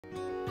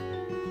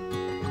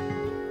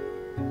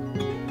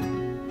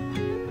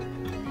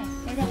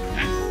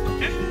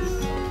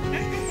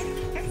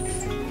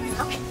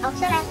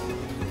上来，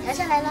调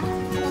下来了，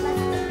下来吧。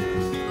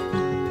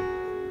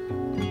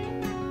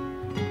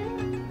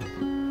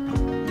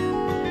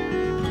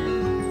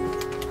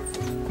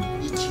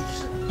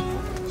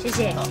谢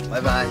谢。好，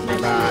拜拜，拜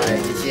拜，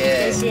谢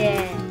谢，谢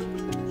谢。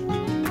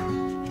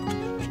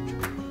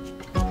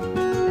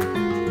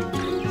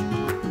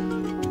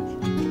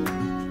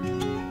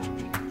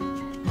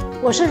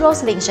我是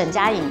Roslyn 沈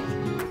佳颖，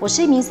我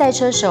是一名赛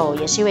车手，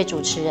也是一位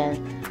主持人。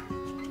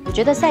我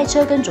觉得赛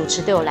车跟主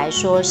持对我来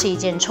说是一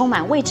件充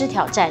满未知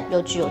挑战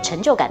又具有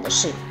成就感的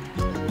事。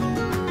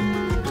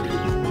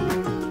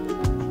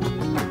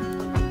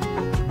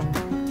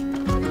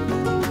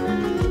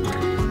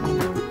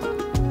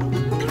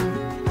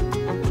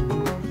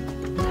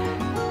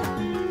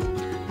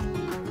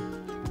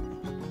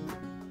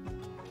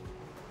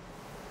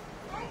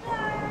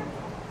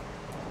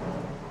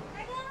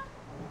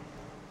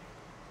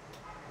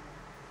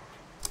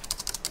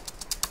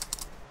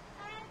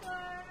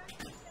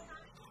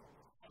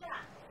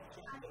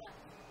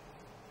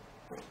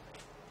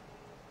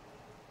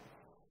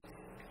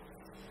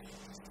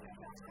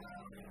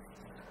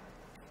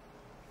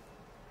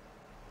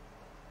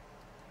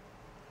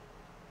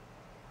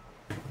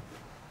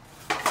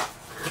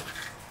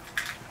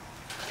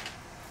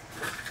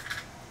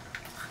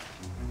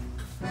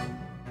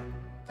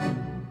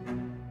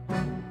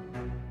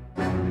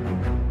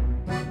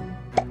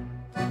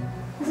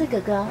这是哥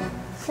哥，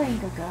摄影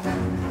哥哥，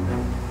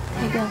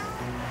黑哥。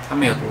他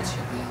没有多钱。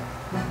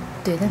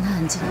对，但他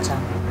很紧张，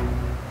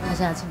他现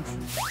在进去。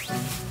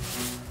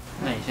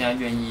那你现在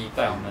愿意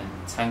带我们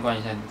参观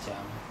一下你家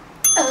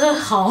吗？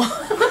好。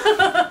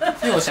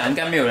因为我想应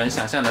该没有人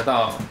想象得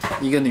到，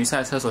一个女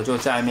赛车手就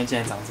家里面竟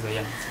然长这个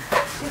样子。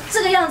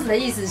这个样子的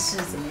意思是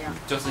怎么样？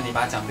就是你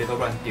把奖杯都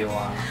乱丢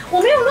啊！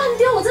我没有乱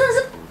丢，我真的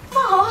是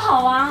放好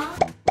好啊，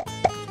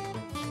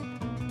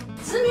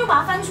只是没有把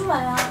它翻出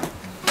来啊。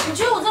你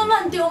觉得我这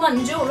乱丢吗？你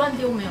们觉得我乱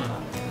丢没有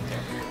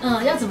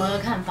吗？要怎么个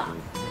看法？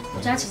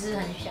我家其实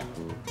很小。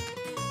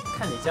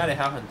看你家里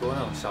还有很多那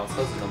种小车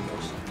子的模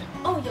型。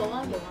哦，有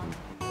啊有啊，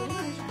我因为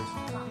很喜欢冲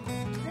浪，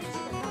所以基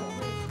本上我会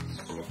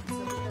选择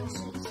的是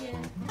一些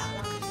打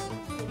浪车，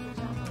比如说像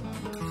冲浪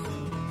车，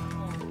然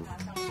后它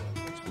上面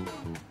有冲浪，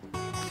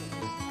可以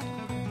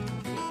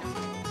当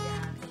人家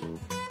可以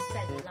载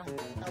着浪板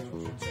到处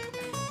去追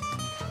浪。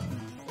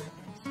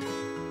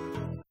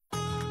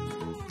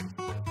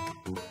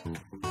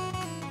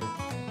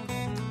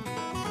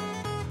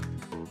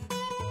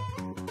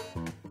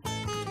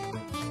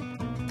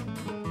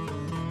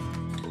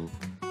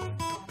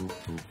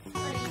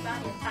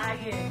8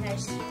月开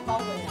始包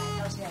回来，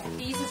到现在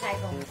第一次拆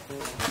封，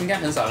应该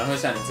很少人会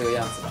像你这个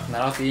样子吧？拿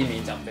到第1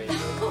名奖杯。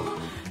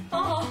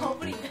哦，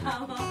不理他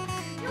吗？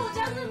因为我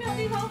家真的没有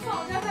地方放，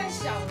我家太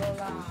小了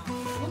啦。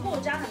如果我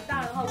家很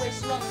大的话，我也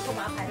希望能够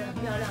把它排得很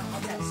漂亮，然后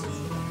展示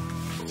出来。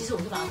其实我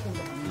是把它顾得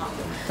很好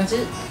的，但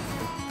是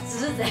只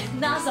是在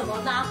拿什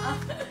么拿，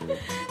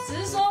只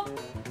是说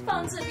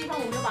放置的地方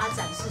我没有把它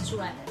展示出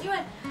来，因为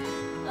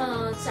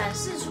展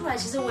示出来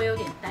其实我有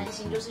点担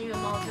心，就是因为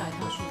猫跳来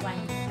跳去，万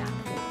一打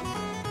破。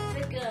这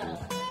个就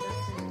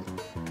是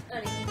2018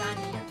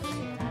年亚洲越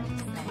野拉力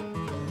赛的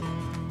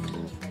第1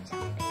名的奖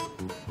杯，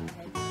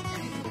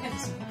看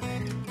什么？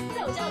在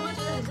我家我会觉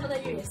得很像在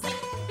越野赛。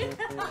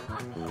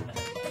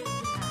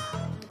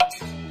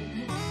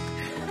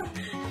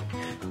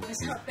我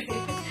小杯，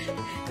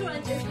突然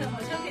觉得好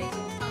像可以煮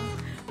汤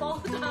煲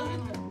汤了。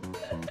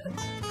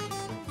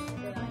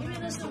对啊，因为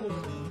那是我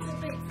这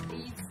辈子第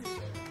一次的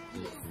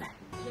夜赛，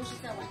都是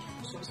在完全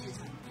不熟悉的场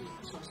地、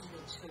不熟悉的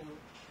车。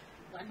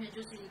完全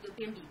就是一个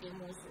边比边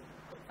摸索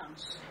的方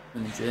式。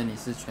那你觉得你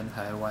是全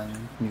台湾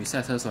女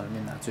赛车手里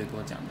面拿最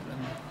多奖的人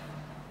吗？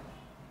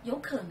有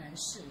可能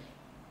是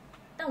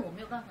但我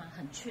没有办法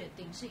很确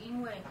定，是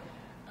因为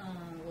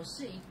我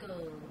是一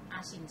个阿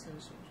信车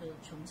手，就是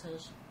穷车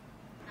手。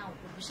那我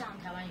不像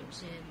台湾有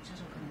些女车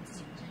手可能自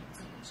己本身有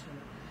自己的车，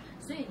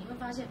所以你会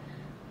发现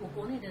我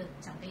国内的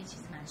奖杯其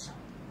实蛮少的，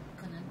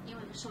可能因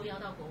为受邀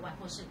到国外，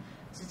或是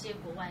直接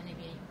国外那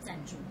边有赞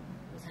助，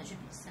我才去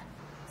比赛。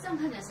这样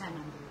看起来是还蛮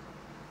多的。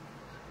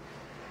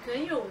可能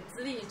因为我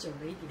资历也久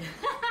了一点，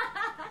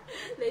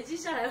累积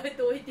下来会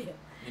多一点。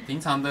你平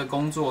常的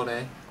工作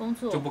嘞？工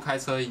作就不开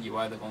车以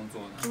外的工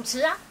作呢？主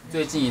持啊。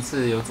最近一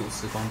次有主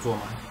持工作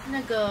吗？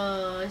那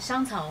个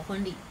香草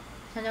婚礼，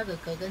香蕉哥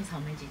哥跟草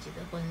莓姐姐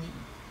的婚礼，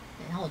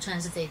对，然后我穿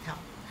的是这一套，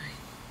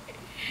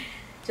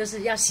就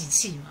是要喜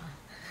气嘛。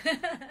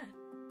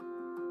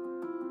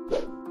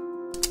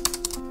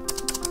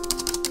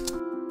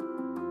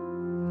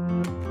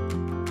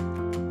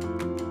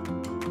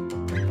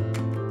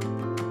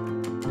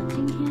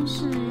今天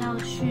是要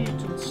去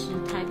主持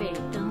台北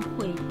灯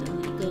会的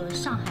一个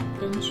上海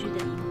灯区的一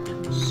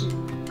个仪式，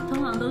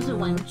通常都是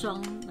完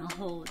妆然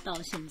后到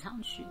现场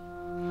去。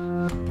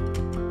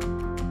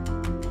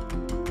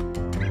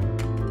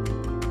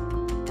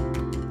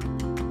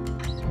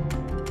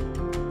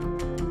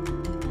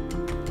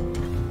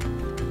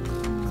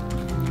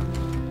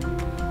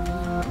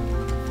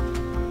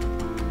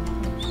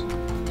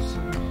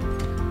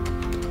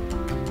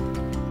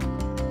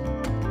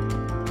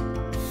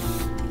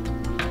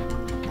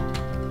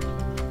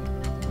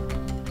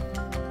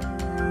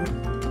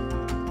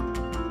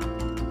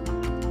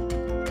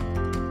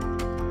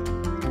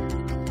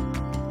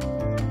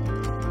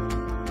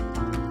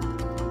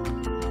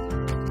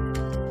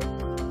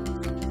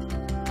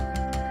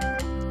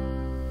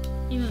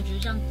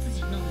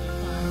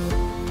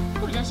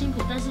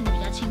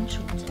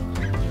楚整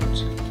个流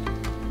程。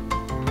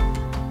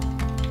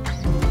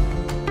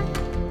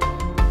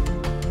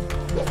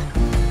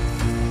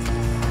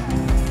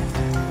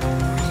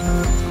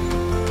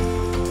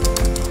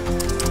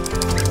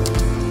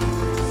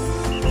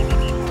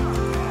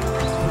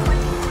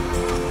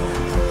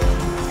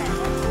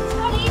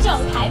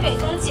台北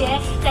灯节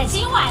在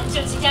今晚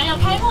就即将要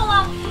开幕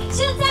了。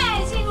现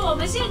在进入我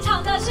们现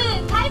场的是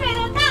台北的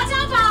大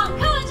家长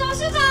柯文哲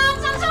市长，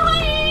掌声欢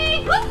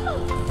迎！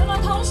那么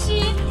同时，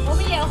我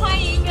们也欢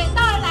迎远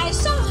道而来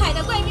上海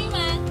的贵宾们。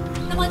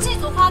那么这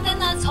组花灯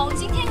呢，从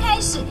今天开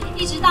始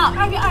一直到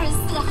2月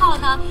24号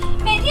呢，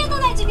每天都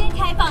在这边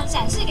开放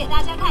展示给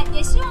大家看，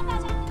也希望大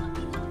家能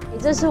够。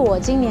这是我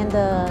今年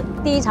的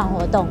第一场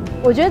活动，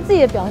我觉得自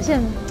己的表现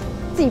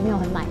自己没有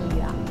很满意。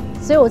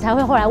所以我才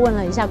会后来问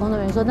了一下工作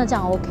人员说，那这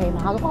样 OK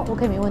吗？他说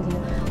OK 没问题的，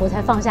我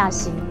才放下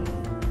心。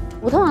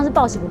我通常是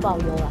报喜不报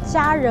忧啦，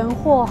家人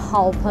或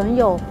好朋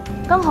友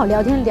刚好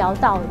聊天聊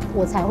到，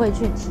我才会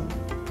去提。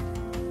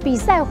比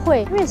赛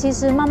会，因为其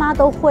实妈妈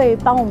都会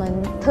帮我们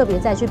特别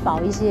再去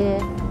保一些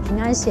平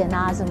安险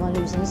啊，什么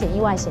旅行险、意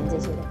外险这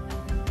些的。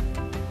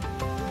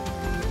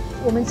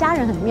我们家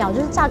人很妙，就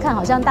是乍看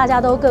好像大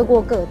家都各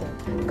过各的。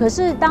可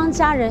是当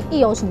家人一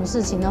有什么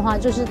事情的话，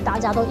就是大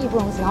家都义不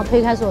容辞，然后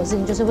推开所有事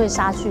情，就是会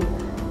杀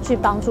去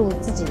帮助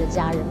自己的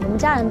家人。我们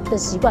家人的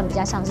习惯比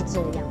较像是这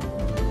样。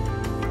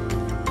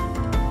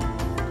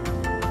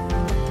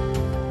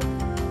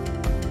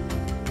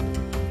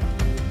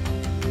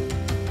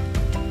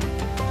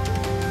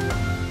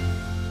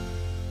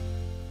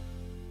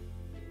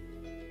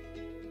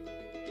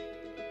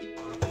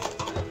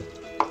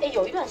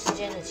有一段时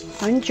间的其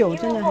实很久，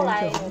真的很久。后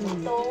来我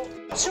们都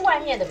吃外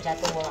面的比较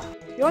多了。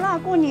有啦，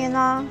过年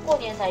啊，过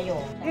年才有。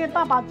因为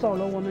爸爸走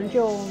了，我们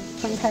就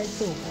分开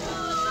住。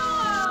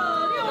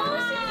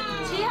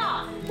7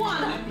号，哇，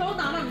都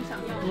拿到你想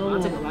要的。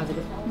这个。